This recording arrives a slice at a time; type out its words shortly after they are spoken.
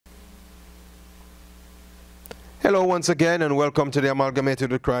Hello once again and welcome to the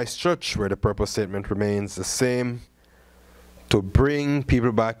Amalgamated with Christ Church, where the purpose statement remains the same: to bring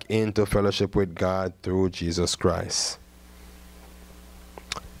people back into fellowship with God through Jesus Christ.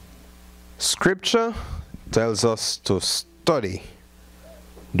 Scripture tells us to study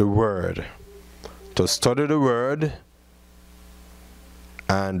the Word. To study the Word,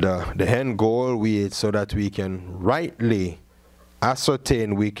 and the end goal so that we can rightly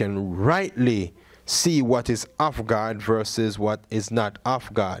ascertain, we can rightly see what is of God versus what is not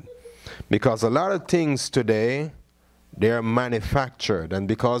of God. Because a lot of things today, they are manufactured. And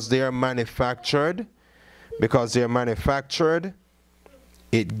because they are manufactured,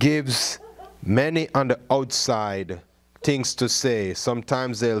 it gives many on the outside things to say.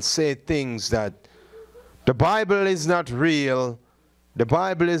 Sometimes they'll say things that the Bible is not real, the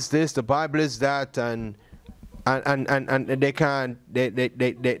Bible is this, the Bible is that, and they can't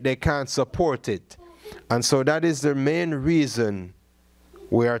support it. And so that is the main reason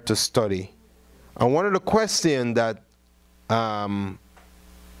we are to study. And one of the questions that I'm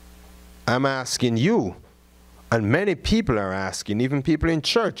asking you, and many people are asking, even people in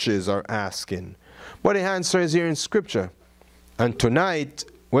churches are asking, but the answer is here in Scripture. And tonight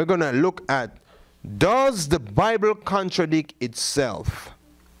we're going to look at, does the Bible contradict itself?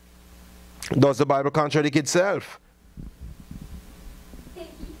 Does the Bible contradict itself?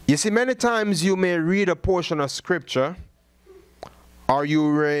 You see, many times you may read a portion of Scripture, or you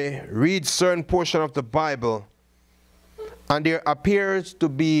read certain portion of the Bible, and there appears to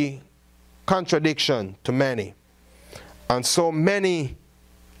be contradiction to many. And so many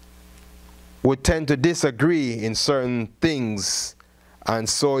would tend to disagree in certain things. And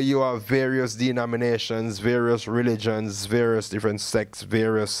so you have various denominations, various religions, various different sects,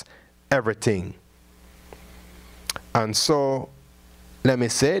 various everything. And so let me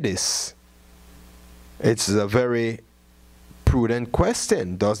say this. It's a very prudent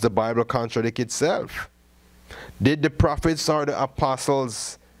question. Does the Bible contradict itself? Did the prophets or the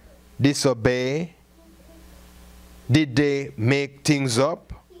apostles disobey? Did they make things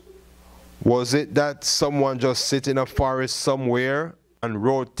up? Was it that someone just sit in a forest somewhere and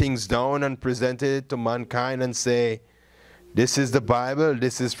wrote things down and presented it to mankind and say, this is the Bible,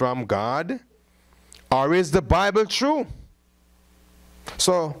 this is from God? Or is the Bible true?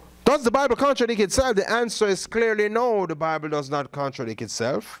 So, does the Bible contradict itself? The answer is clearly no, the Bible does not contradict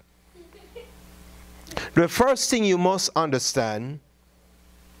itself. The first thing you must understand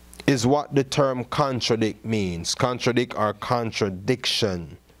is what the term contradict means. Contradict or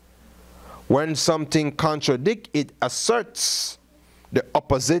contradiction. When something contradicts, it asserts the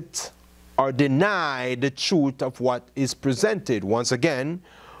opposite or deny the truth of what is presented. Once again,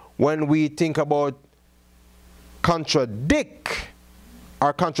 when we think about contradict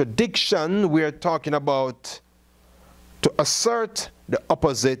or contradiction, we are talking about to assert the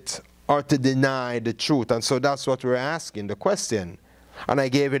opposite or to deny the truth. And so that's what we're asking, the question. And I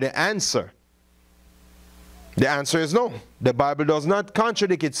gave you the answer. The answer is no. The Bible does not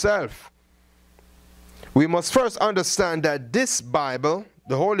contradict itself. We must first understand that this Bible,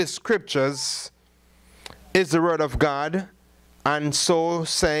 the Holy Scriptures, is the Word of God, and so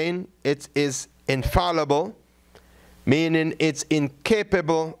saying it is infallible, meaning it's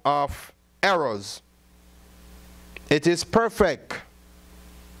incapable of errors. It is perfect.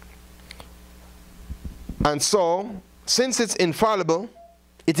 And so, since it's infallible,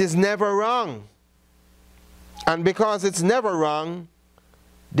 it is never wrong. And because it's never wrong,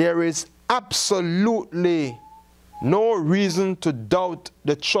 there is absolutely no reason to doubt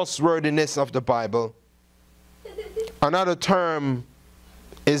the trustworthiness of the Bible. Another term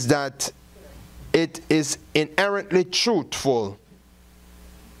is that it is inherently truthful.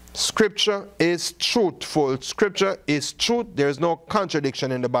 Scripture is truthful. Scripture is truth. There's no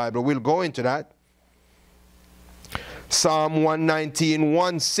contradiction in the Bible. We'll go into that. Psalm 119,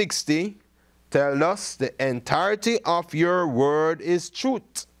 160 tells us the entirety of your word is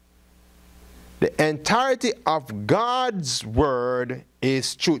truth. The entirety of God's word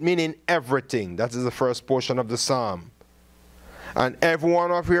is truth, meaning everything. That is the first portion of the psalm. And every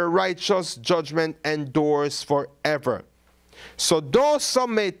one of your righteous judgment endures forever. So though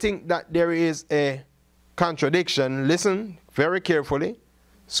some may think that there is a contradiction, listen very carefully.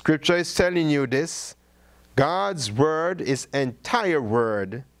 Scripture is telling you this. God's word, his entire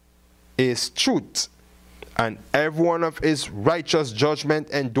word, is truth. And every one of his righteous judgment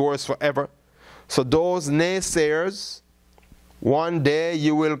endures forever. So those naysayers, one day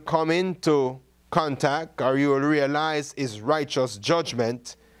you will come into contact, or you will realize his righteous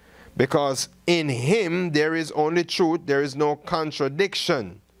judgment, because in him there is only truth, there is no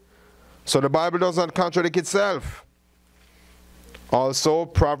contradiction. So the Bible does not contradict itself. Also,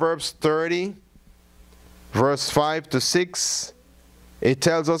 Proverbs 30, verse 5 to 6, it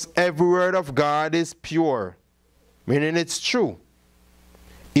tells us every word of God is pure, meaning it's true.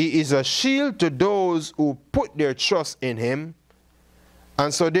 He is a shield to those who put their trust in him.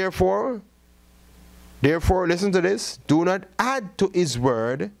 And so therefore, listen to this, do not add to his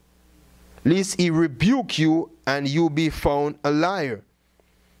word, lest he rebuke you and you be found a liar.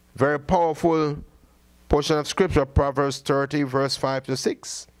 Very powerful portion of scripture, Proverbs 30, verse 5 to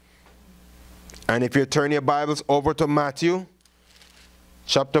 6. And if you turn your Bibles over to Matthew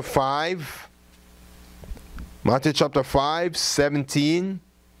chapter 5, Matthew chapter 5, 17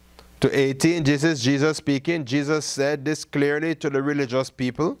 to 18, this is Jesus speaking. Jesus said this clearly to the religious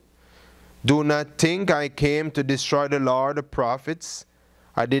people. Do not think I came to destroy the law or the prophets.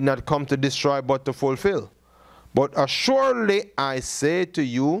 I did not come to destroy but to fulfill. But assuredly I say to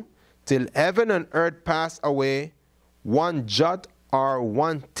you, till heaven and earth pass away, one jot or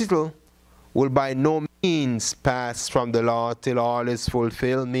one tittle will by no means pass from the law till all is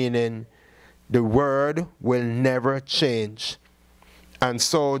fulfilled, meaning the word will never change. And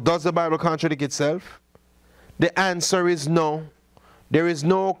so, does the Bible contradict itself? The answer is no. There is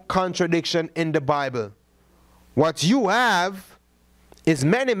no contradiction in the Bible. What you have is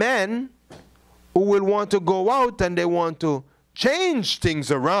many men who will want to go out and they want to change things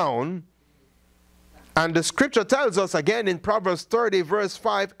around. And the scripture tells us again in Proverbs 30, verse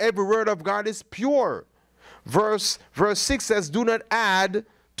 5, every word of God is pure. Verse 6 says, do not add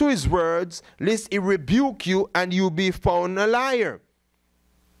to his words, lest he rebuke you and you be found a liar.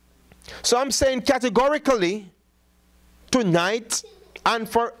 So I'm saying categorically, tonight and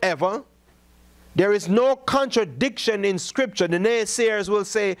forever, there is no contradiction in scripture. The naysayers will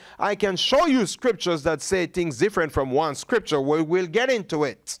say, I can show you scriptures that say things different from one scripture. We'll get into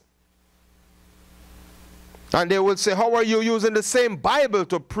it. And they will say, how are you using the same Bible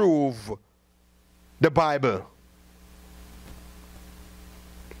to prove the Bible?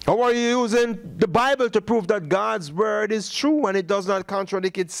 How are you using the Bible to prove that God's word is true and it does not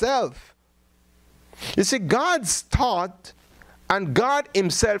contradict itself? You see, God's thought and God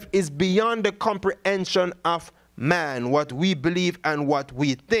himself is beyond the comprehension of man, what we believe and what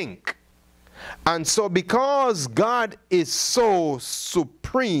we think. And so because God is so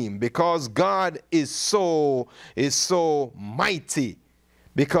supreme, because God is so mighty,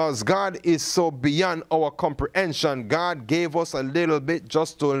 because God is so beyond our comprehension, God gave us a little bit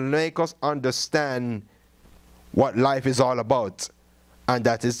just to make us understand what life is all about. And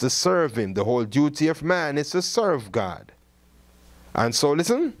that is to serve him. The whole duty of man is to serve God. And so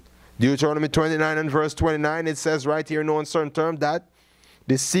listen, Deuteronomy 29 and verse 29, it says right here in no uncertain term that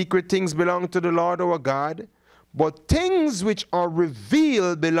the secret things belong to the Lord our God, but things which are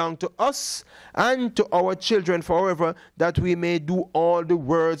revealed belong to us and to our children forever, that we may do all the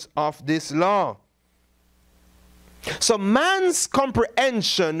words of this law. So man's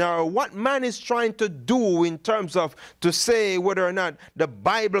comprehension, or what man is trying to do in terms of to say whether or not the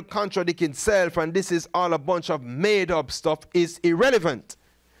Bible contradicts itself and this is all a bunch of made up stuff, is irrelevant.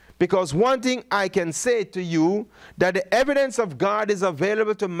 Because one thing I can say to you, that the evidence of God is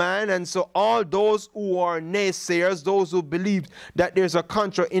available to man, and so all those who are naysayers, those who believe that there's a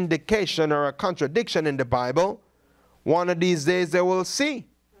contraindication or a contradiction in the Bible, one of these days they will see.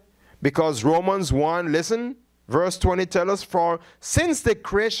 Because Romans 1, listen, verse 20 tells us, for since the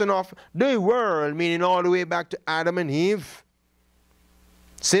creation of the world, meaning all the way back to Adam and Eve,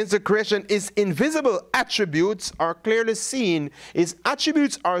 since the creation, his invisible attributes are clearly seen. His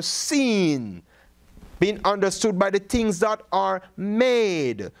attributes are seen, being understood by the things that are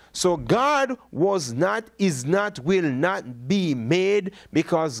made. So God was not, is not, will not be made,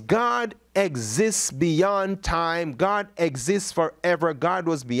 because God exists beyond time. God exists forever. God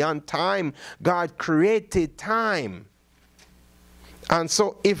was beyond time. God created time. And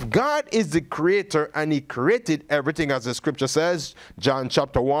so if God is the creator and he created everything, as the scripture says, John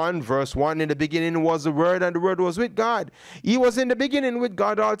chapter 1, verse 1, in the beginning was the Word, and the Word was with God. He was in the beginning with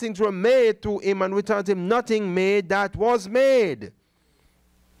God. All things were made through him, and without him nothing made that was made.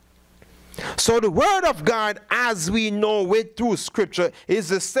 So the Word of God, as we know it through scripture, is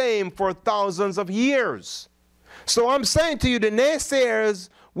the same for thousands of years. So I'm saying to you, the naysayers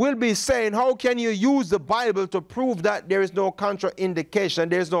will be saying, how can you use the Bible to prove that there is no contraindication,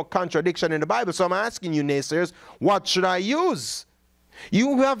 there is no contradiction in the Bible? So I'm asking you, naysayers, what should I use?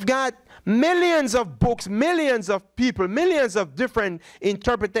 You have got millions of books, millions of people, millions of different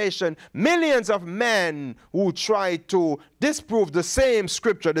interpretation, millions of men who try to disprove the same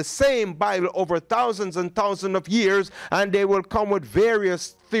scripture, the same Bible over thousands and thousands of years, and they will come with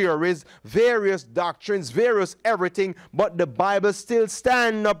various theories, various doctrines, various everything, but the Bible still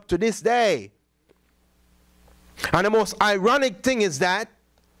stands up to this day. And the most ironic thing is that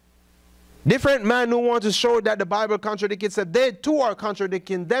different men who want to show that the Bible contradicts itself, they too are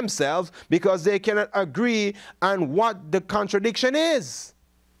contradicting themselves because they cannot agree on what the contradiction is.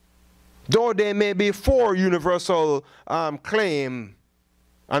 Though they may be for universal claim,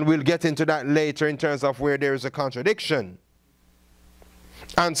 and we'll get into that later in terms of where there is a contradiction.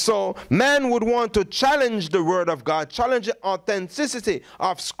 And so men would want to challenge the Word of God, challenge the authenticity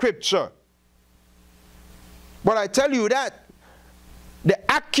of Scripture. But I tell you that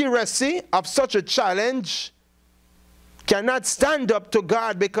the accuracy of such a challenge cannot stand up to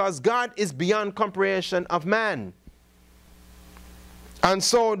God, because God is beyond comprehension of man. And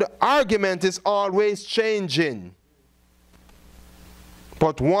so the argument is always changing.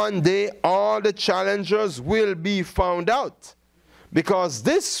 But one day all the challengers will be found out, because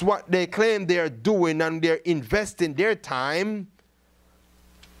this is what they claim they are doing, and they're investing their time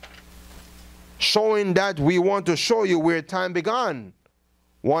showing that we want to show you where time began.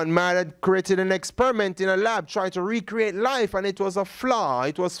 One man had created an experiment in a lab, tried to recreate life, and it was a flaw.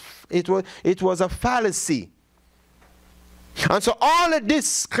 It was a fallacy. And so all of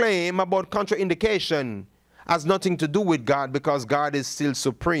this claim about contraindication has nothing to do with God, because God is still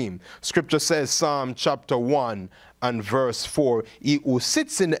supreme. Scripture says, Psalm chapter 1 and verse 4, he who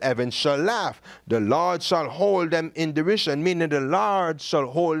sits in the heavens shall laugh. The Lord shall hold them in derision, meaning the Lord shall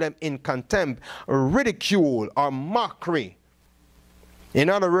hold them in contempt, ridicule, or mockery. In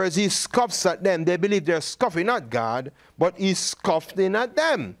other words, he scoffs at them. They believe they're scoffing at God, but he's scoffing at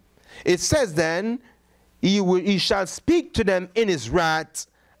them. It says then, he shall speak to them in his wrath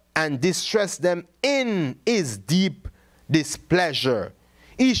and distress them in his deep displeasure.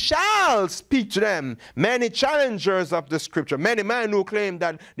 He shall speak to them. Many challengers of the scripture, many men who claim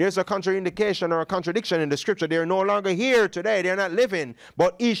that there's a contraindication or a contradiction in the scripture, they're no longer here today, they're not living.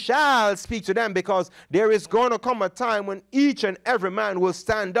 But he shall speak to them, because there is going to come a time when each and every man will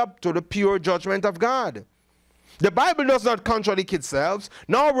stand up to the pure judgment of God. The Bible does not contradict itself,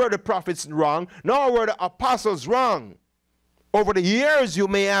 nor were the prophets wrong, nor were the apostles wrong. Over the years, you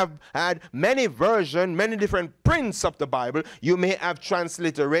may have had many versions, many different prints of the Bible. You may have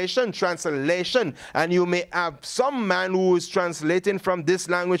transliteration, translation, and you may have some man who is translating from this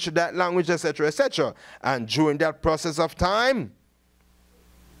language to that language, etc., etc. And during that process of time,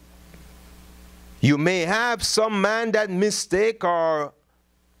 you may have some man that mistake or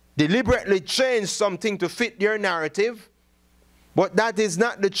deliberately change something to fit their narrative. But that is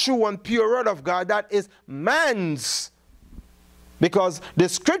not the true and pure word of God. That is man's. Because the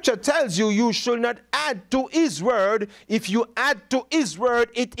scripture tells you, you should not add to his word. If you add to his word,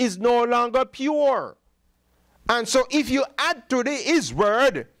 it is no longer pure. And so if you add to his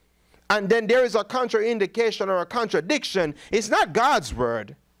word, and then there is a contraindication or a contradiction, it's not God's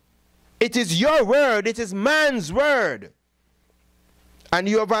word. It is your word. It is man's word. And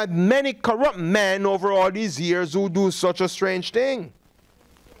you have had many corrupt men over all these years who do such a strange thing.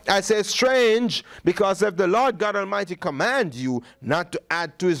 I say strange because if the Lord God Almighty command you not to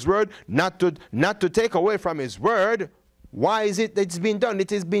add to his word, not to take away from his word, why is it that it's been done? It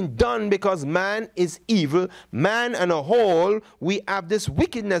has been done because man is evil. Man and a whole, we have this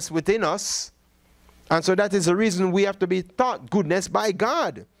wickedness within us. And so that is the reason we have to be taught goodness by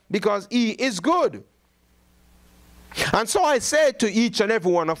God, because he is good. And so I say to each and every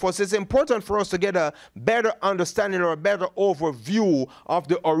one of us, it's important for us to get a better understanding or a better overview of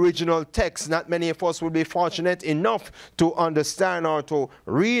the original text. Not many of us will be fortunate enough to understand or to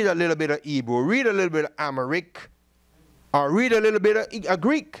read a little bit of Hebrew, read a little bit of Amharic, or read a little bit of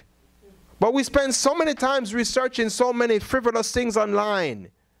Greek. But we spend so many times researching so many frivolous things online.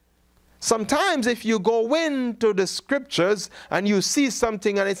 Sometimes if you go into the scriptures and you see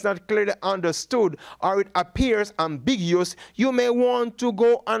something and it's not clearly understood or it appears ambiguous, you may want to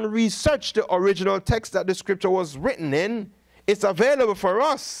go and research the original text that the scripture was written in. It's available for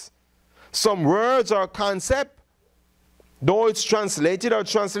us. Some words or concept, though it's translated or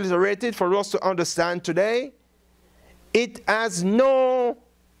transliterated for us to understand today, it has no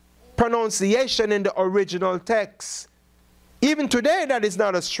pronunciation in the original text. Even today, that is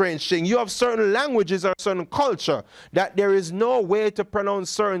not a strange thing. You have certain languages or certain culture that there is no way to pronounce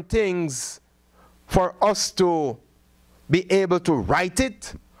certain things for us to be able to write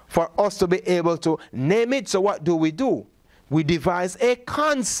it, for us to be able to name it. So what do? We devise a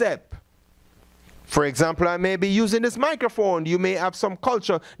concept. For example, I may be using this microphone. You may have some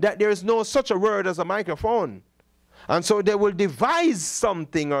culture that there is no such a word as a microphone. And so they will devise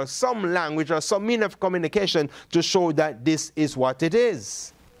something or some language or some mean of communication to show that this is what it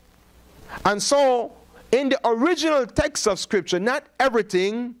is. And so in the original text of Scripture, not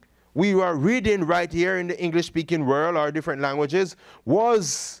everything we are reading right here in the English-speaking world or different languages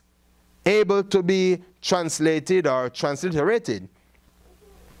was able to be translated or transliterated.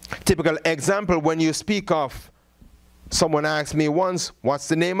 Typical example, when you speak of, someone asked me once, what's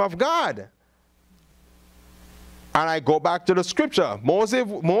the name of God? And I go back to the scripture.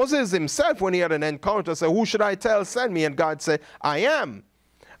 Moses himself, when he had an encounter, said, who should I tell, send me? And God said, I am.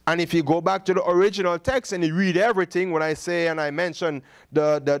 And if you go back to the original text and you read everything, when I say and I mention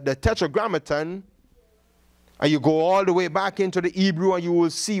the tetragrammaton, and you go all the way back into the Hebrew and you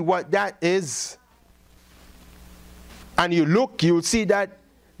will see what that is. And you look, you will see that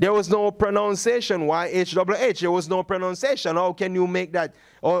there was no pronunciation. YHWH. There was no pronunciation. How can you make that?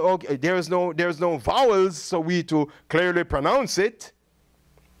 There's no vowels, so we to clearly pronounce it.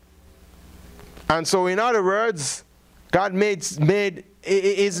 And so, in other words, God made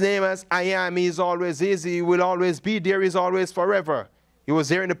his name as I am. He is always is. He will always be there. He's always forever. He was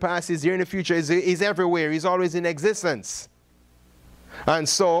there in the past. He's there in the future. He's everywhere. He's always in existence. And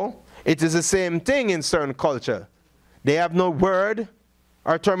so, it is the same thing in certain culture. They have no word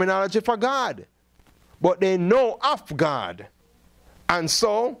or terminology for God, but they know of God. And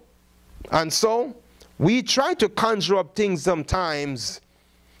so we try to conjure up things sometimes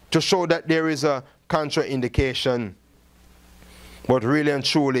to show that there is a contraindication, but really and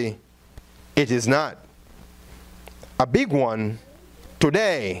truly it is not. A big one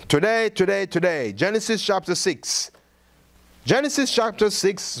today, Genesis chapter 6. Genesis chapter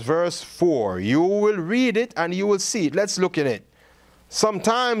 6 verse 4. You will read it and you will see it. Let's look at it.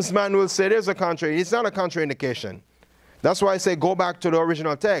 Sometimes man will say there's a contrary. It's not a contraindication. That's why I say go back to the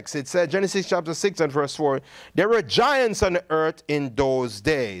original text. It said, Genesis chapter 6 and verse 4, there were giants on the earth in those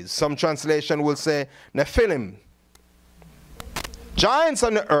days. Some translation will say Nephilim. Giants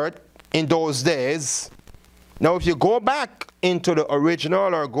on the earth in those days. Now if you go back into the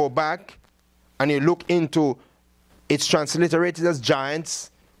original or go back and you look into, it's transliterated as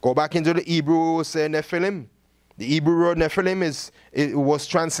giants. Go back into the Hebrew, will say Nephilim. The Hebrew word Nephilim was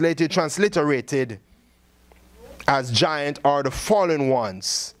transliterated as giant or the fallen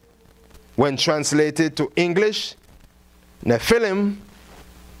ones. When translated to English, Nephilim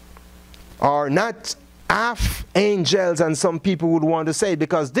are not half angels, and some people would want to say,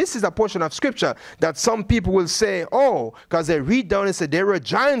 because this is a portion of scripture that some people will say, oh, because they read down and say there were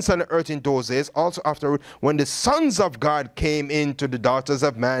giants on the earth in those days, also after when the sons of God came into the daughters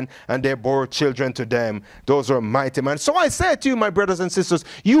of man and they bore children to them. Those were mighty men. So I say to you, my brothers and sisters,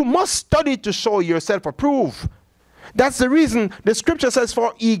 you must study to show yourself approved. That's the reason the scripture says,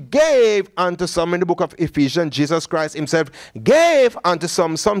 for he gave unto some, in the book of Ephesians, Jesus Christ himself gave unto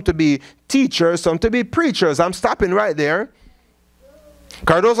some to be teachers, some to be preachers. I'm stopping right there,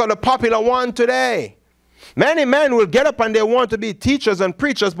 because those are the popular ones today. Many men will get up and they want to be teachers and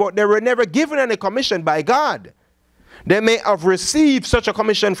preachers, but they were never given any commission by God. They may have received such a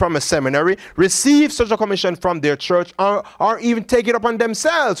commission from a seminary, received such a commission from their church, or even take it upon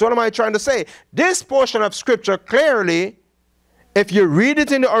themselves. What am I trying to say? This portion of scripture clearly, if you read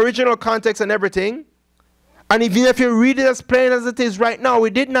it in the original context and everything, and even if you read it as plain as it is right now,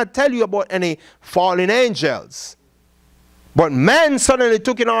 we did not tell you about any fallen angels. But men suddenly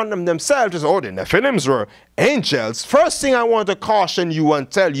took it on themselves to say, oh, the Nephilims were angels. First thing I want to caution you and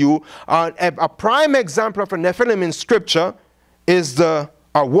tell you, a prime example of a Nephilim in scripture is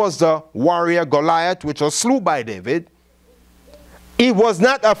was the warrior Goliath, which was slew by David. He was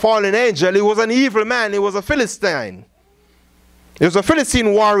not a fallen angel. He was an evil man. He was a Philistine. He was a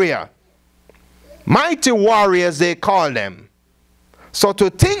Philistine warrior. Mighty warriors, they call them. So to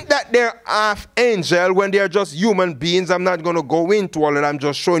think that they're half angel when they're just human beings, I'm not going to go into all of that. I'm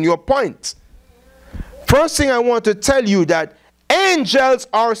just showing you a point. First thing I want to tell you that angels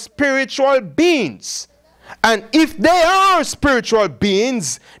are spiritual beings. And if they are spiritual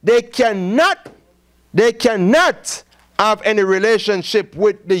beings, they cannot have any relationship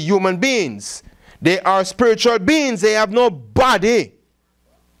with the human beings. They are spiritual beings. They have no body,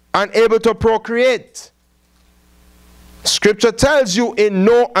 unable to procreate. Scripture tells you in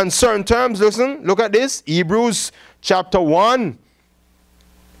no uncertain terms, listen, look at this, Hebrews chapter 1,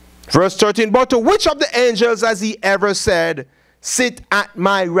 verse 13, but to which of the angels has he ever said, sit at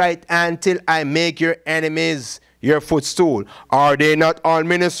my right hand till I make your enemies your footstool. Are they not all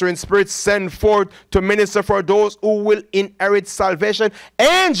ministering spirits sent forth to minister for those who will inherit salvation?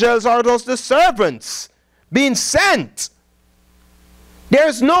 Angels are those the servants being sent.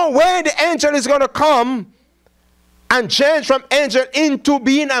 There's no way the angel is going to come and change from angel into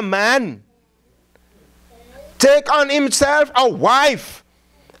being a man. Take on himself a wife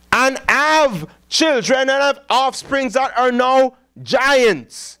and have children and have offsprings that are now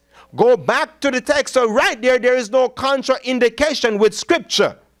giants. Go back to the text. So right there, there is no contraindication with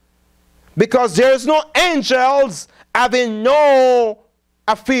scripture. Because there is no angels having no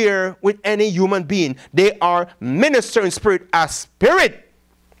affair with any human being. They are ministering spirit, a spirit.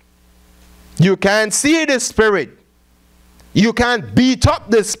 You can't see the spirit. You can't beat up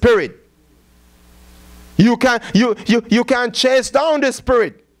the spirit. You can't chase down the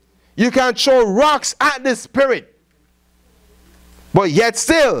spirit. You can't throw rocks at the spirit. But yet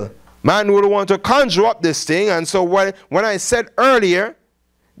still, man would want to conjure up this thing. And so when I said earlier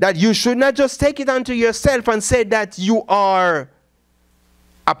that you should not just take it unto yourself and say that you are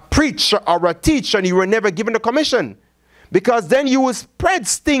a preacher or a teacher and you were never given a commission. Because then you will spread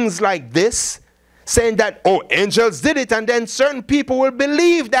things like this, saying that, oh, angels did it, and then certain people will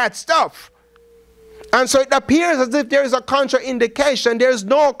believe that stuff. And so it appears as if there is a contraindication. There is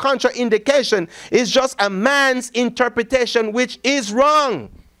no contraindication. It's just a man's interpretation, which is wrong.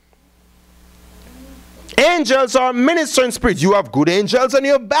 Angels are ministering spirits. You have good angels and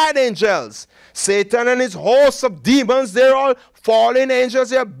you have bad angels. Satan and his hosts of demons, they're all fallen angels,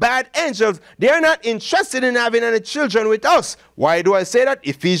 they're bad angels. They're not interested in having any children with us. Why do I say that?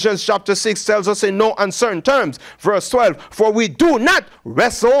 Ephesians chapter 6 tells us in no uncertain terms. Verse 12, for we do not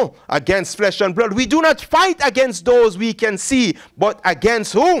wrestle against flesh and blood. We do not fight against those we can see, but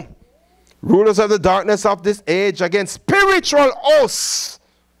against who? Rulers of the darkness of this age, against spiritual hosts.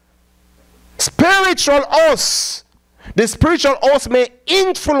 Spiritual hosts. The spiritual host may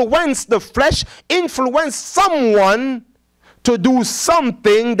influence the flesh, influence someone to do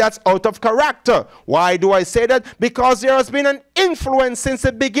something that's out of character. Why do I say that? Because there has been an influence since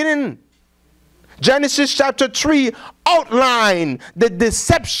the beginning. Genesis chapter 3 outline the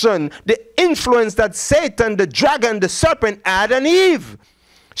deception, the influence that Satan, the dragon, the serpent had on Eve.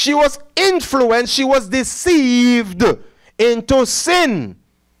 She was influenced, she was deceived into sin.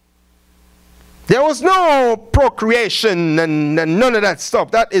 There was no procreation and none of that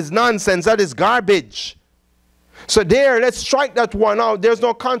stuff. That is nonsense. That is garbage. So there, let's strike that one out. There's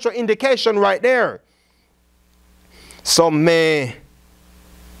no contraindication right there. Some may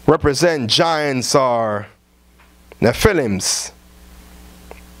represent giants or Nephilims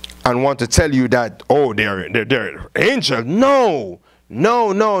and want to tell you that, oh, they're angels. No.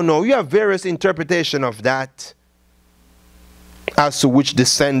 You have various interpretations of that, as to which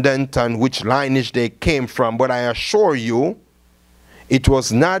descendant and which lineage they came from. But I assure you, it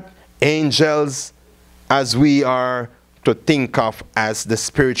was not angels as we are to think of as the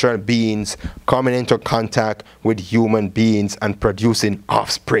spiritual beings coming into contact with human beings and producing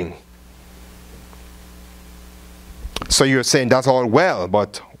offspring. So you're saying that's all well,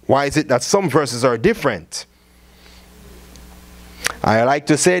 but why is it that some verses are different? I like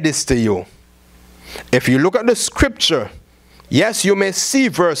to say this to you. If you look at the scripture, yes, you may see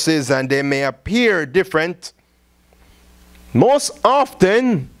verses and they may appear different. Most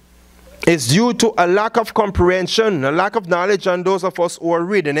often, it's due to a lack of comprehension, a lack of knowledge on those of us who are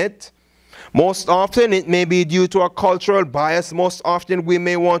reading it. Most often, it may be due to a cultural bias. Most often, we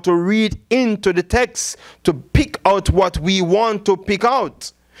may want to read into the text to pick out what we want to pick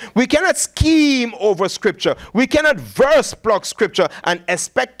out. We cannot scheme over scripture. We cannot verse plug scripture and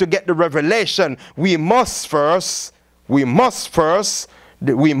expect to get the revelation. We must first resort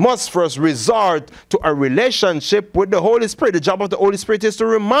to a relationship with the Holy Spirit. The job of the Holy Spirit is to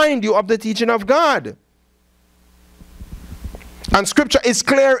remind you of the teaching of God. And scripture is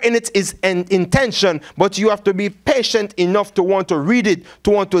clear in its intention, but you have to be patient enough to want to read it,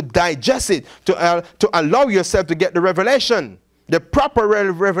 to want to digest it, to allow yourself to get the revelation, the proper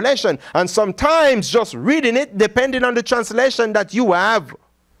revelation. And sometimes just reading it, depending on the translation that you have.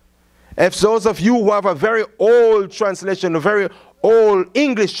 If those of you who have a very old translation, a very old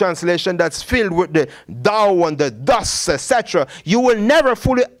English translation that's filled with the thou and the thus, etc., you will never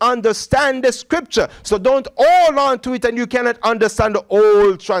fully understand the scripture. So don't hold on to it and you cannot understand the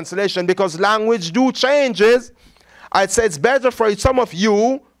old translation, because language do changes. I'd say it's better for some of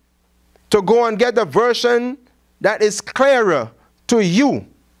you to go and get the version that is clearer to you.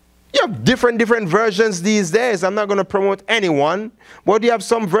 You have different versions these days. I'm not going to promote anyone, but you have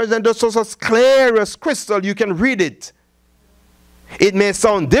some version that's also as clear as crystal. You can read it. It may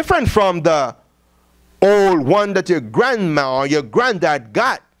sound different from the old one that your grandma or your granddad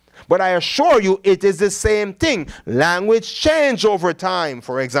got. But I assure you, it is the same thing. Language change over time.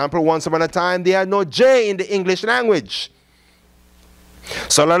 For example, once upon a time, they had no J in the English language.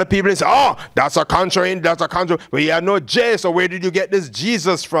 So a lot of people say, oh, that's a contradict, that's a contradict. But you had no J, so where did you get this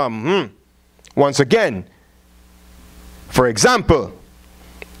Jesus from? Once again, for example,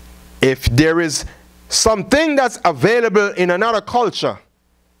 if there is something that's available in another culture,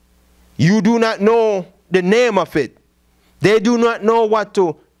 you do not know the name of it. They do not know what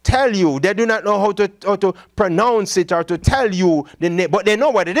to tell you. They do not know how to pronounce it or to tell you the name, but they know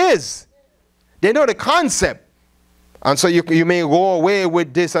what it is. They know the concept. And so you may go away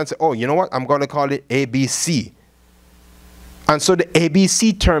with this and say, oh, you know what? I'm going to call it ABC. And so the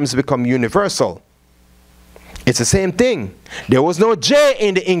ABC terms become universal. It's the same thing. There was no J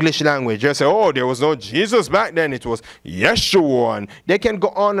in the English language. You say, oh, there was no Jesus back then. It was Yeshua. And they can go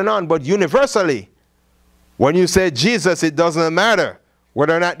on and on. But universally, when you say Jesus, it doesn't matter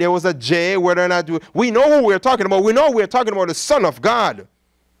whether or not there was a J, whether or not we know who we're talking about. We know we're talking about the Son of God.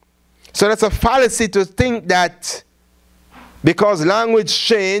 So that's a fallacy to think that because language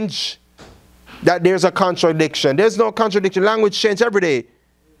change, that there's a contradiction. There's no contradiction. Language change every day.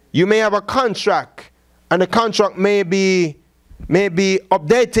 You may have a contract, and the contract may be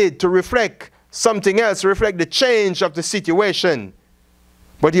updated to reflect something else, to reflect the change of the situation.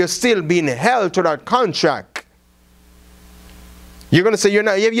 But you're still being held to that contract. You're going to say,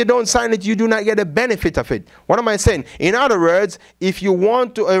 if you don't sign it, you do not get the benefit of it. What am I saying? In other words, if you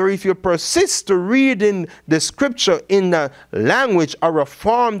want to, or if you persist to read in the scripture in a language or a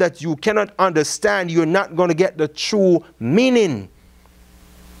form that you cannot understand, you're not going to get the true meaning.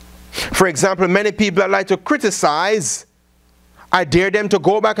 For example, many people that like to criticize, I dare them to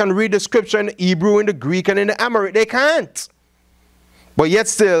go back and read the scripture in the Hebrew, in the Greek, and in the Amharic. They can't. But yet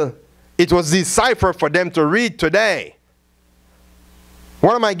still, it was deciphered for them to read today.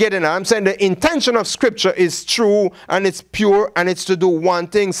 What am I getting at? I'm saying the intention of scripture is true and it's pure and it's to do one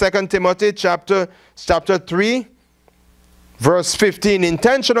thing. 2 Timothy chapter 3 verse 15.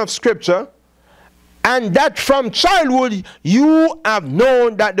 Intention of scripture, and that from childhood you have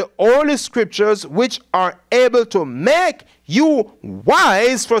known that the Holy Scriptures which are able to make you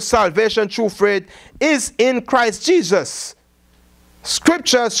wise for salvation through faith is in Christ Jesus.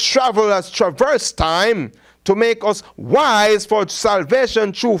 Scriptures has traversed time to make us wise for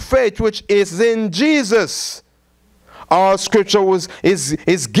salvation through faith which is in Jesus. All scripture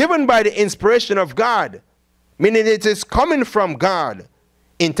is given by the inspiration of God, meaning it is coming from God.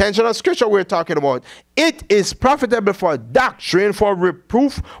 Intentional scripture we're talking about. It is profitable for doctrine, for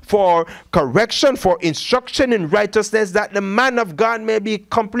reproof, for correction, for instruction in righteousness, that the man of God may be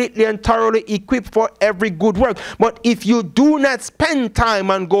completely and thoroughly equipped for every good work. But if you do not spend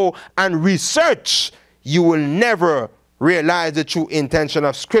time and go and research, you will never realize the true intention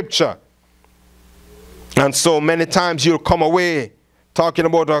of scripture. And so many times you'll come away talking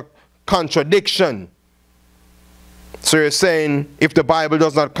about a contradiction. So you're saying, if the Bible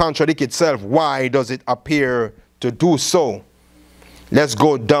does not contradict itself, why does it appear to do so? Let's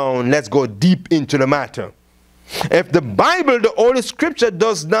go down, let's go deep into the matter. If the Bible, the Holy Scripture,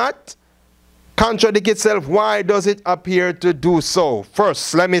 does not contradict itself, why does it appear to do so?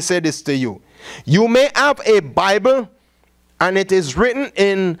 First, let me say this to you. You may have a Bible and it is written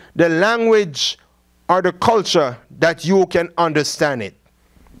in the language or the culture that you can understand it.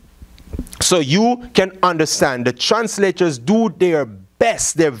 So you can understand. The translators do their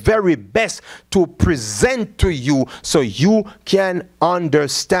best, their very best, to present to you so you can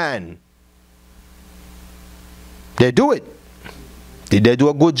understand. They do it. Did they do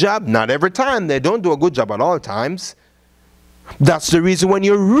a good job? Not every time. They don't do a good job at all times. That's the reason when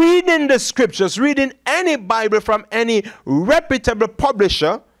you're reading the scriptures, reading any Bible from any reputable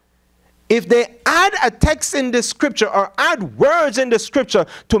publisher, if they add a text in the scripture or add words in the scripture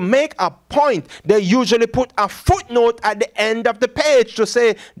to make a point, they usually put a footnote at the end of the page to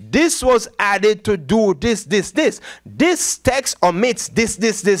say, this was added to do this, this, this. This text omits this,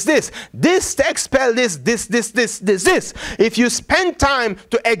 this, this, this. This text spells this, this, this, this, this, this. If you spend time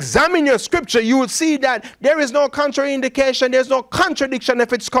to examine your scripture, you will see that there is no contrary indication, there's no contradiction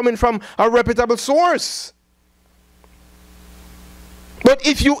if it's coming from a reputable source. But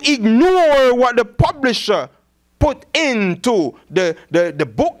if you ignore what the publisher put into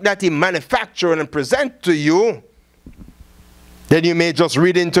the book that he manufactured and present to you, then you may just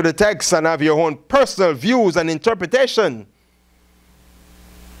read into the text and have your own personal views and interpretation.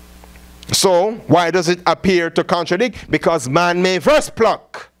 So, why does it appear to contradict? Because man may verse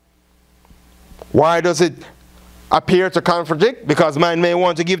pluck. Why does it appear to contradict because man may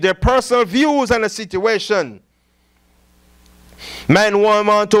want to give their personal views on a situation. Men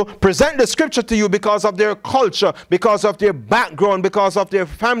want to present the scripture to you because of their culture, because of their background, because of their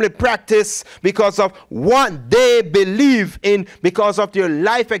family practice, because of what they believe in, because of their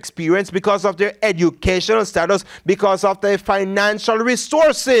life experience, because of their educational status, because of their financial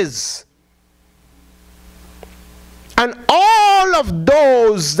resources. And all of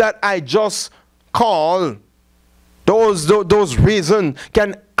those that I just call, those reasons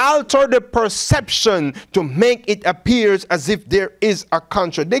can alter the perception to make it appear as if there is a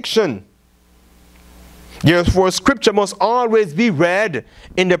contradiction. Therefore, scripture must always be read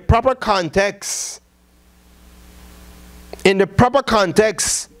in the proper context. In the proper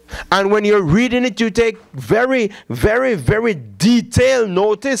context. And when you're reading it, you take very, very, very detailed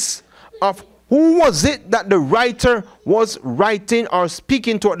notice of who was it that the writer was writing or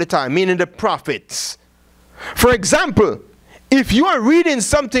speaking to at the time, meaning the prophets. For example, if you are reading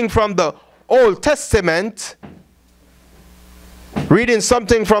something from the Old Testament, reading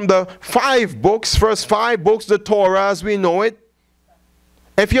something from the first 5 books, the Torah as we know it,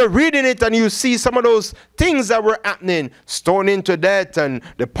 if you're reading it and you see some of those things that were happening, stoning to death and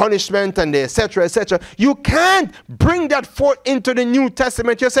the punishment and the etc., you can't bring that forth into the New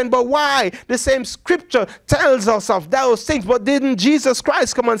Testament. You're saying, but why? The same scripture tells us of those things, but didn't Jesus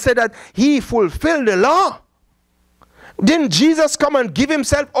Christ come and say that he fulfilled the law? Didn't Jesus come and give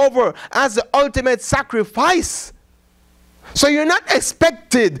himself over as the ultimate sacrifice? So you're not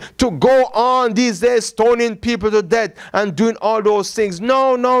expected to go on these days stoning people to death and doing all those things.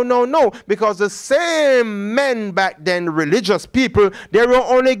 No, no, no, no. Because the same men back then, religious people, they were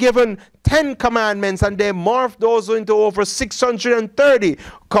only given 10 commandments and they morphed those into over 630.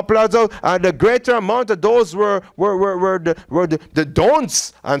 Couple of those, the greater amount of those were the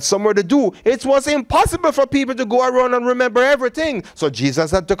don'ts and some were the do. It was impossible for people to go around and remember everything. So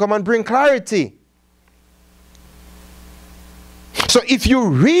Jesus had to come and bring clarity. So if you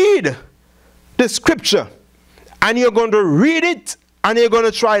read the scripture and you're going to read it and you're going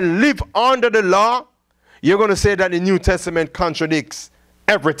to try to live under the law, you're going to say that the New Testament contradicts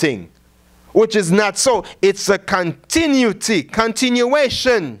everything, which is not so. It's a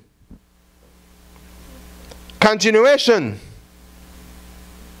continuation.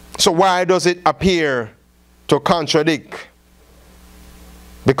 So why does it appear to contradict?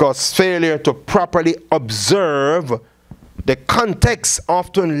 Because failure to properly observe the context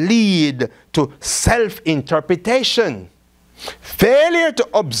often lead to self-interpretation. Failure to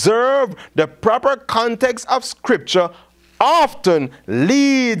observe the proper context of scripture often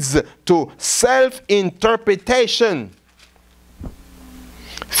leads to self-interpretation.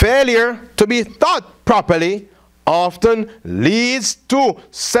 Failure to be thought properly often leads to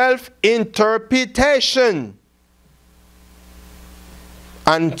self-interpretation.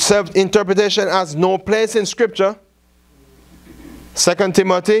 And self-interpretation has no place in scripture. 2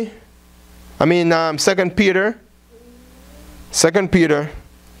 Peter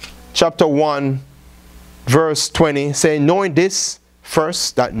chapter 1 verse 20 saying, knowing this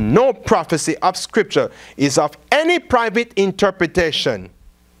first, that no prophecy of scripture is of any private interpretation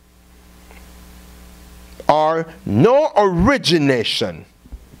or no origination,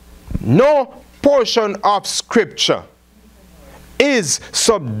 no portion of scripture is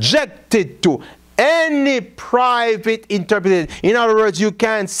subjected to any private interpretation. In other words, you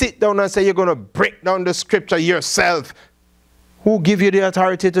can't sit down and say you're going to break down the scripture yourself. Who gave you the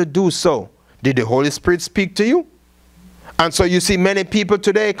authority to do so? Did the Holy Spirit speak to you? And so you see many people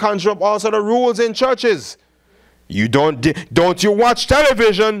today conjure up all sort of rules in churches. You don't you watch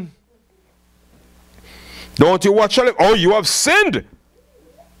television? Don't you watch television? Oh, you have sinned.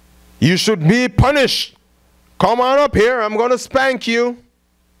 You should be punished. Come on up here. I'm going to spank you.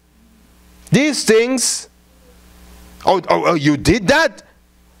 These things, oh, you did that?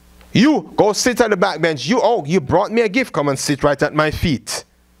 You go sit at the back bench. You brought me a gift. Come and sit right at my feet.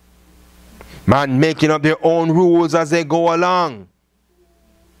 Man making up their own rules as they go along.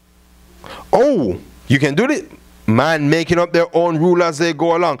 Oh, you can do this. Man making up their own rule as they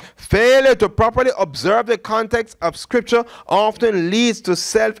go along. Failure to properly observe the context of scripture often leads to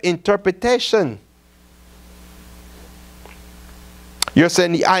self-interpretation. You're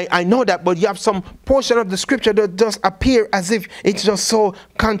saying, I know that, but you have some portion of the scripture that does appear as if it's just so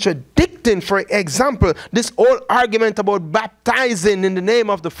contradicting. For example, this whole argument about baptizing in the name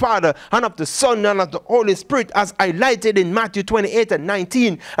of the Father and of the Son and of the Holy Spirit, as highlighted in Matthew 28 and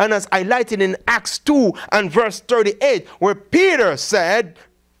 19, and as highlighted in Acts 2 and verse 38, where Peter said,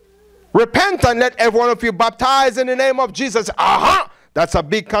 repent and let every one of you baptize in the name of Jesus. Aha! That's a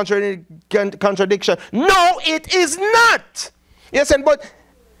big contradiction. No, it is not. Yes, and but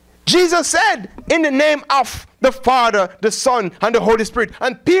Jesus said, in the name of the Father, the Son, and the Holy Spirit.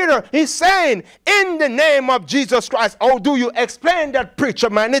 And Peter is saying, in the name of Jesus Christ. How do you explain that, preacher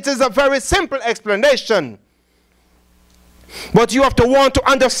man? It is a very simple explanation. But you have to want to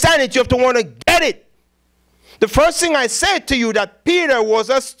understand it. You have to want to get it. The first thing I said to you, that Peter was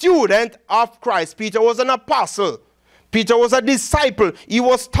a student of Christ. Peter was an apostle. Peter was a disciple. He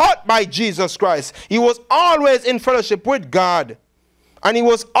was taught by Jesus Christ. He was always in fellowship with God. And he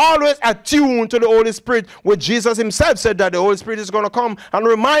was always attuned to the Holy Spirit, where Jesus himself said that the Holy Spirit is going to come and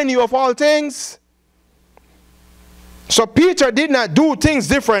remind you of all things. So Peter did not do things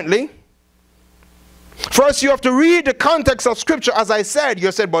differently. First, you have to read the context of Scripture, as I said.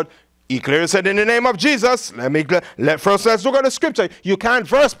 You said, but he clearly said, in the name of Jesus. First, let's look at the Scripture. You can't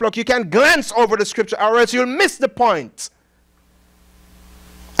verse block. You can't glance over the Scripture, or else you'll miss the point.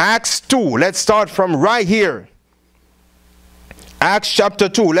 Acts 2. Let's start from right here. Acts chapter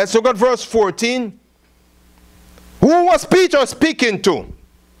 2. Let's look at verse 14. Who was Peter speaking to?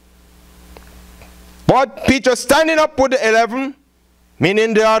 But Peter standing up with the 11,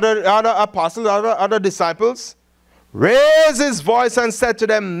 meaning the other apostles, other disciples, raised his voice and said to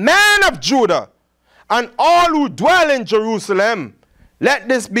them, Men of Judah, and all who dwell in Jerusalem, let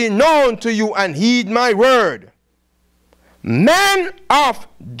this be known to you, and heed my word. Men of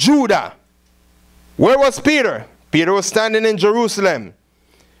Judah. Where was Peter? Peter was standing in Jerusalem.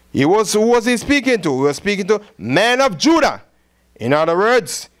 Who was he speaking to? He was speaking to men of Judah. In other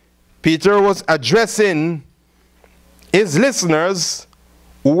words, Peter was addressing his listeners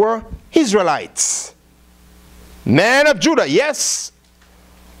who were Israelites. Men of Judah, yes.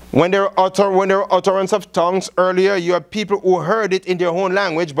 When there were utterance of tongues earlier, you have people who heard it in their own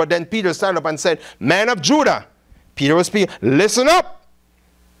language, but then Peter stood up and said, Men of Judah. Peter was speaking, listen up.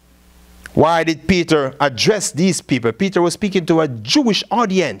 Why did Peter address these people? Peter was speaking to a Jewish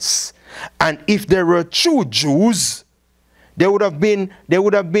audience. And if they were true Jews, they would have been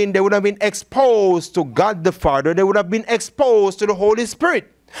exposed to God the Father. They would have been exposed to the Holy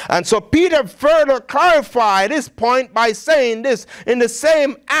Spirit. And so Peter further clarified this point by saying this in the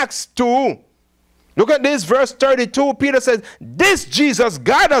same Acts 2. Look at this, verse 32. Peter says, This Jesus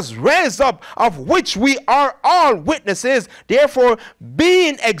God has raised up, of which we are all witnesses. Therefore,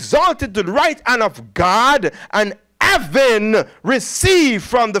 being exalted to the right hand of God, and having received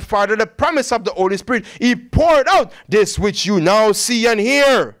from the Father the promise of the Holy Spirit, he poured out this which you now see and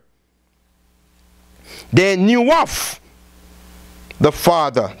hear. They knew of the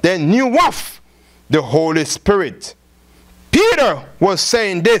Father. They knew of the Holy Spirit. Peter was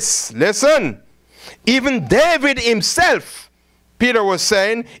saying this. Listen. Even David himself, Peter was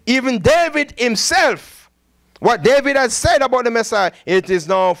saying, even David himself, what David had said about the Messiah, it is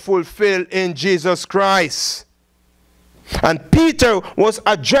now fulfilled in Jesus Christ. And Peter was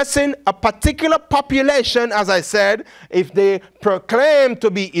addressing a particular population, as I said, if they proclaim to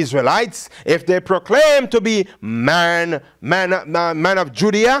be Israelites, if they proclaim to be man of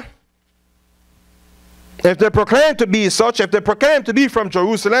Judea, if they proclaim to be such, if they proclaim to be from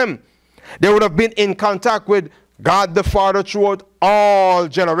Jerusalem, they would have been in contact with God the Father throughout all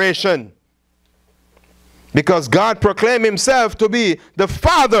generation. Because God proclaimed himself to be the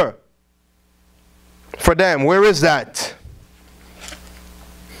Father for them. Where is that?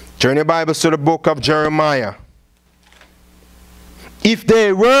 Turn your Bibles to the book of Jeremiah. If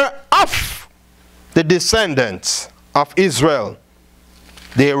they were of the descendants of Israel,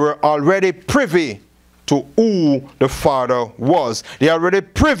 they were already privy to who the Father was. They are already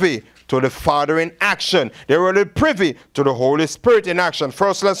privy to the Father in action. They were already privy to the Holy Spirit in action.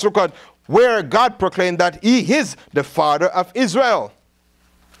 First, let's look at where God proclaimed that he is the Father of Israel.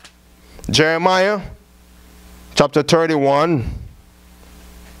 Jeremiah chapter 31.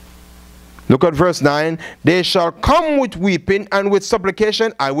 Look at verse 9. They shall come with weeping, and with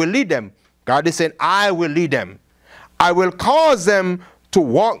supplication I will lead them. God is saying, I will lead them. I will cause them to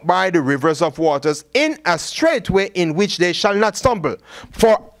walk by the rivers of waters in a straight way in which they shall not stumble.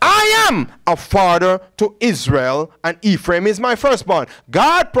 For I am a father to Israel, and Ephraim is my firstborn.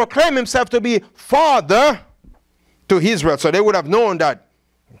 God proclaimed himself to be father to Israel. So they would have known that.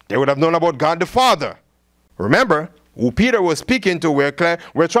 They would have known about God the Father. Remember, who Peter was speaking to, we're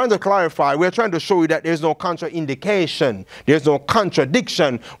trying to clarify, we're trying to show you that there's no contraindication, there's no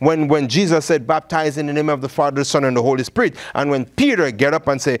contradiction when Jesus said, baptize in the name of the Father, the Son, and the Holy Spirit. And when Peter get up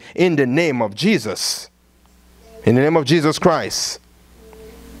and say, in the name of Jesus, in the name of Jesus Christ.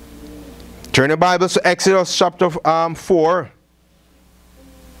 Turn the Bibles to Exodus chapter 4,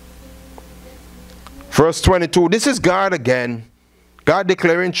 verse 22. This is God again. God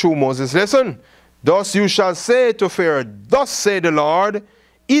declaring through Moses, listen, thus you shall say to Pharaoh, thus say the Lord,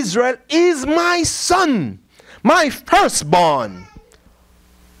 Israel is my son, my firstborn.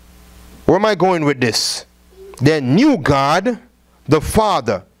 Where am I going with this? They knew God, the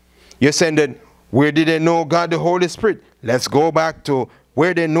Father. You're saying that, where did they know God, the Holy Spirit? Let's go back to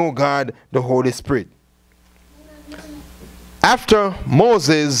where they know God, the Holy Spirit. After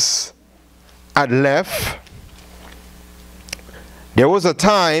Moses had left, there was a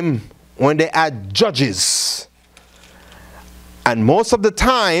time when they had judges. And most of the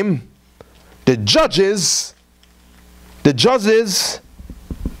time, the judges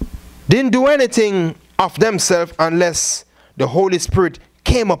didn't do anything of themselves unless the Holy Spirit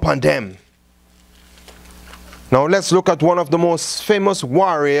came upon them. Now let's look at one of the most famous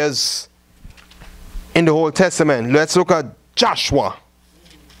warriors in the Old Testament. Let's look at Joshua.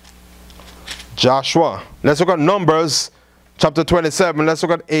 Let's look at Numbers chapter 27. Let's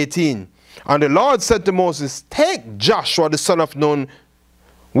look at 18. And the Lord said to Moses, take Joshua the son of Nun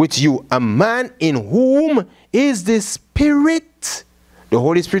with you, a man in whom is the Spirit. The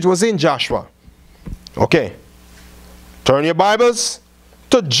Holy Spirit was in Joshua. Okay. Turn your Bibles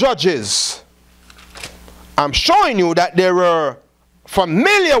to Judges. I'm showing you that they were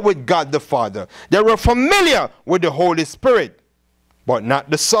familiar with God the Father. They were familiar with the Holy Spirit, but not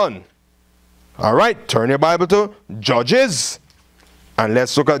the Son. All right, turn your Bible to Judges. And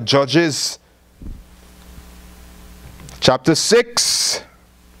let's look at Judges chapter 6.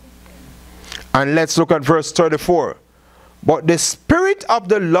 And let's look at verse 34. But the Spirit of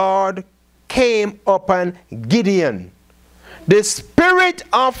the Lord came upon Gideon. The Spirit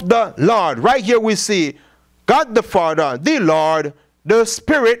of the Lord. Right here we see God the Father, the Lord, the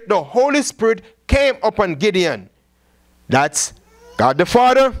Spirit, the Holy Spirit came upon Gideon. That's God the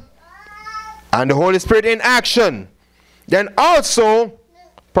Father and the Holy Spirit in action. Then also,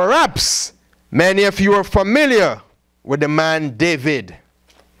 perhaps many of you are familiar with the man David.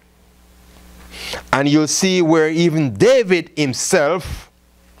 And you'll see where even David himself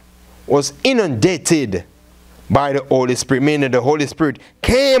was inundated by the Holy Spirit, meaning the Holy Spirit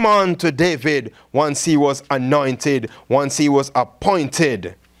came on to David once he was anointed, once he was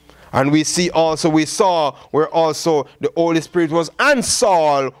appointed. And we saw where also the Holy Spirit was on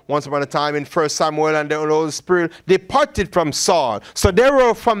Saul once upon a time in 1 Samuel, and the Holy Spirit departed from Saul. So they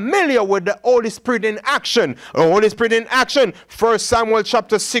were familiar with the Holy Spirit in action. The Holy Spirit in action, 1 Samuel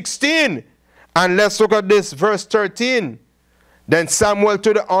chapter 16. And let's look at this, verse 13. Then Samuel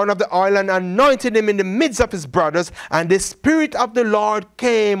took the horn of the oil and anointed him in the midst of his brothers, and the Spirit of the Lord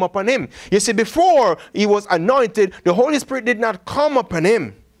came upon him. You see, before he was anointed, the Holy Spirit did not come upon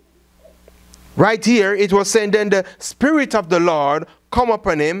him. Right here, it was saying, then the Spirit of the Lord come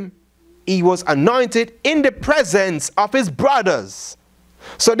upon him. He was anointed in the presence of his brothers.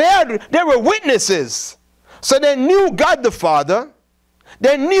 So they were witnesses. So they knew God the Father.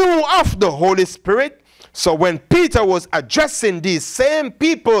 They knew of the Holy Spirit. So when Peter was addressing these same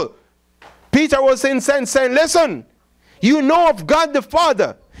people, Peter was in sense saying, listen, you know of God the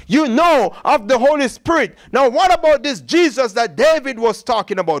Father. You know of the Holy Spirit. Now what about this Jesus that David was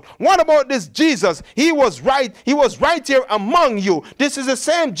talking about? What about this Jesus? He was right here among you. This is the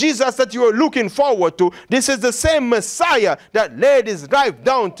same Jesus that you are looking forward to. This is the same Messiah that laid his life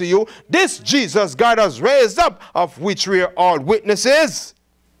down to you. This Jesus God has raised up, of which we are all witnesses.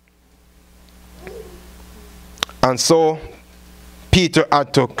 And so Peter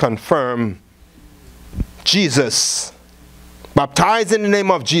had to confirm Jesus, baptized in the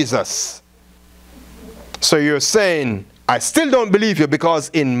name of Jesus. So you're saying, I still don't believe you, because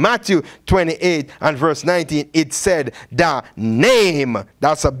in Matthew 28 and verse 19 it said the name.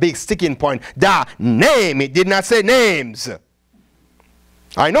 That's a big sticking point. The name. It did not say names.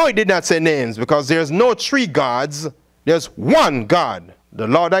 I know it did not say names, because there's no three gods. There's one God. The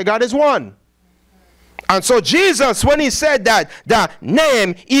Lord thy God is one. And so Jesus, when he said that, the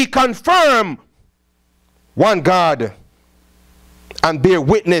name, he confirmed one God and bear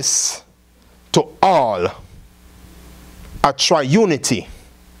witness to all, a triunity.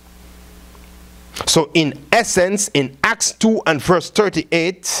 So in essence, in Acts 2 and verse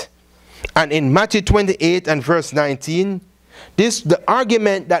 38, and in Matthew 28 and verse 19, this the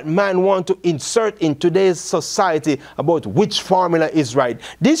argument that man want to insert in today's society about which formula is right.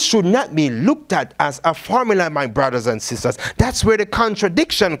 This should not be looked at as a formula, my brothers and sisters. That's where the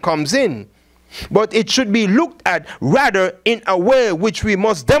contradiction comes in. But it should be looked at rather in a way which we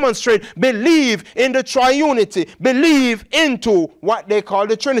must demonstrate, believe in the triunity, believe into what they call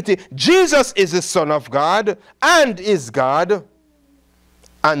the Trinity. Jesus is the Son of God and is God,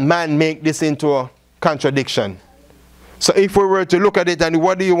 and man make this into a contradiction. So if we were to look at it, and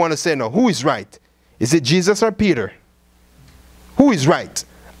what do you want to say now? Who is right? Is it Jesus or Peter? Who is right?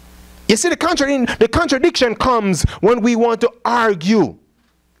 You see, the contradiction comes when we want to argue.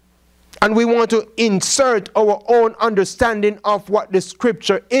 And we want to insert our own understanding of what the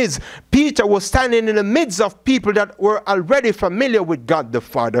scripture is. Peter was standing in the midst of people that were already familiar with God the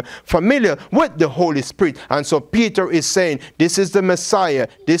Father, familiar with the Holy Spirit. And so Peter is saying, this is the Messiah.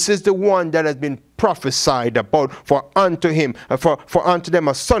 This is the one that has been prophesied about. For unto them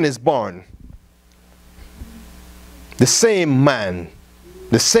a son is born. The same man,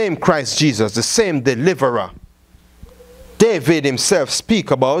 the same Christ Jesus, the same deliverer. David himself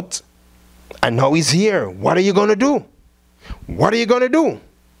speak about. And now he's here. What are you going to do? What are you going to do?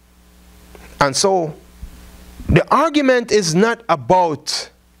 And so the argument is not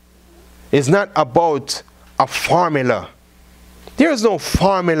about a formula. There is no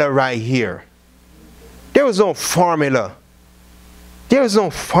formula right here. There is no formula. There is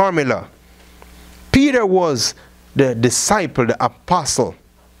no formula. Peter was the disciple, the apostle.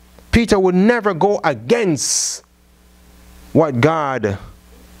 Peter would never go against what God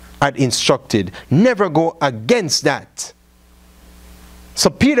had instructed. Never go against that. So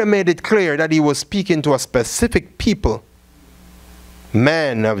Peter made it clear that he was speaking to a specific people.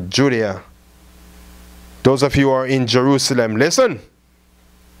 Men of Judea. Those of you who are in Jerusalem, listen.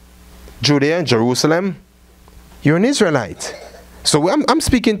 Judea and Jerusalem, you're an Israelite. So I'm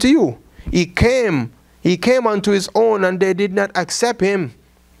speaking to you. He came unto his own and they did not accept him.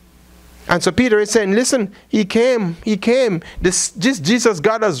 And so Peter is saying, listen, he came. This Jesus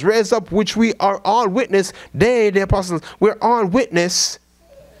God has raised up, which we are all witness. They, the apostles, we're all witness.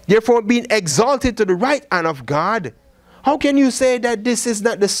 Therefore being exalted to the right hand of God. How can you say that this is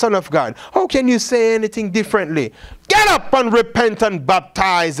not the Son of God? How can you say anything differently? Get up and repent and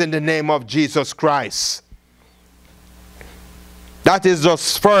baptize in the name of Jesus Christ. That is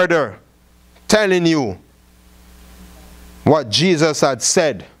just further telling you what Jesus had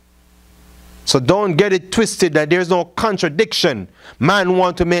said. So don't get it twisted that there's no contradiction. Man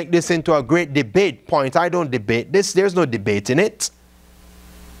want to make this into a great debate point. I don't debate this. There's no debate in it.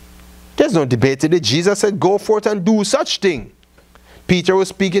 There's no debate in it. Jesus said, go forth and do such thing. Peter was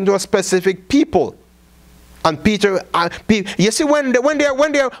speaking to a specific people. And Peter, you see, when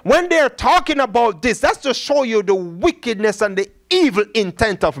they're talking about this, that's to show you the wickedness and the evil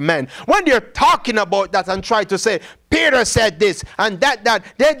intent of men. When they're talking about that and try to say, Peter said this and that,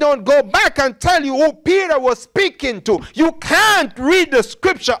 they don't go back and tell you who Peter was speaking to. You can't read the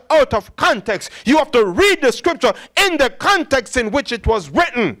scripture out of context. You have to read the scripture in the context in which it was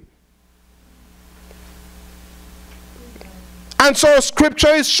written. And so scripture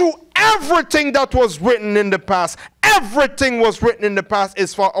is true. Everything that was written in the past, everything was written in the past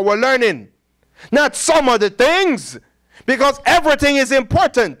is for our learning. Not some of the things. Because everything is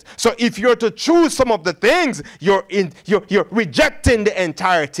important. So if you're to choose some of the things, you're rejecting the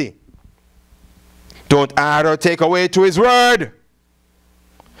entirety. Don't add or take away to his word.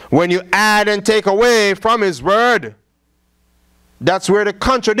 When you add and take away from his word, that's where the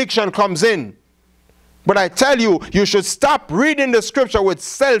contradiction comes in. But I tell you, you should stop reading the scripture with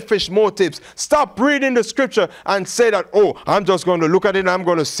selfish motives. Stop reading the scripture and say that, oh, I'm just going to look at it and I'm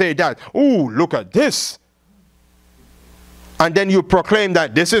going to say that. Oh, look at this. And then you proclaim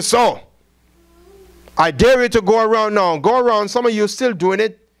that this is so. I dare you to go around now. Go around. Some of you still doing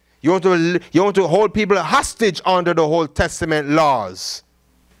it. You want to hold people hostage under the Old Testament laws.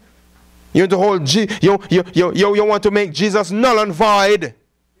 You want to you want to make Jesus null and void.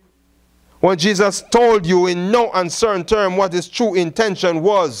 When Jesus told you in no uncertain term what his true intention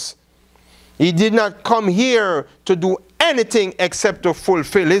was. He did not come here to do anything except to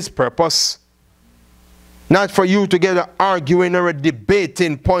fulfill his purpose. Not for you to get an arguing or a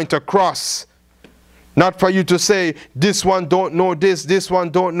debating point across. Not for you to say, this one don't know this one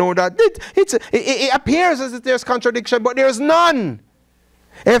don't know that. It appears as if there's contradiction, but there's none.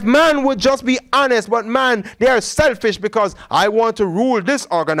 If man would just be honest, but man, they are selfish because I want to rule this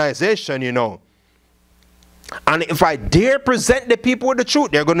organization, you know. And if I dare present the people with the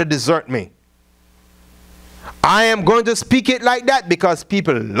truth, they're going to desert me. I am going to speak it like that because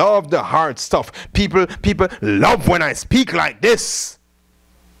people love the hard stuff. People love when I speak like this.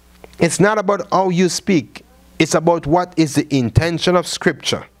 It's not about how you speak. It's about what is the intention of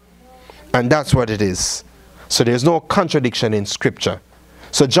Scripture. And that's what it is. So there's no contradiction in Scripture.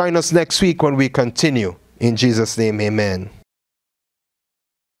 So join us next week when we continue. In Jesus' name, amen.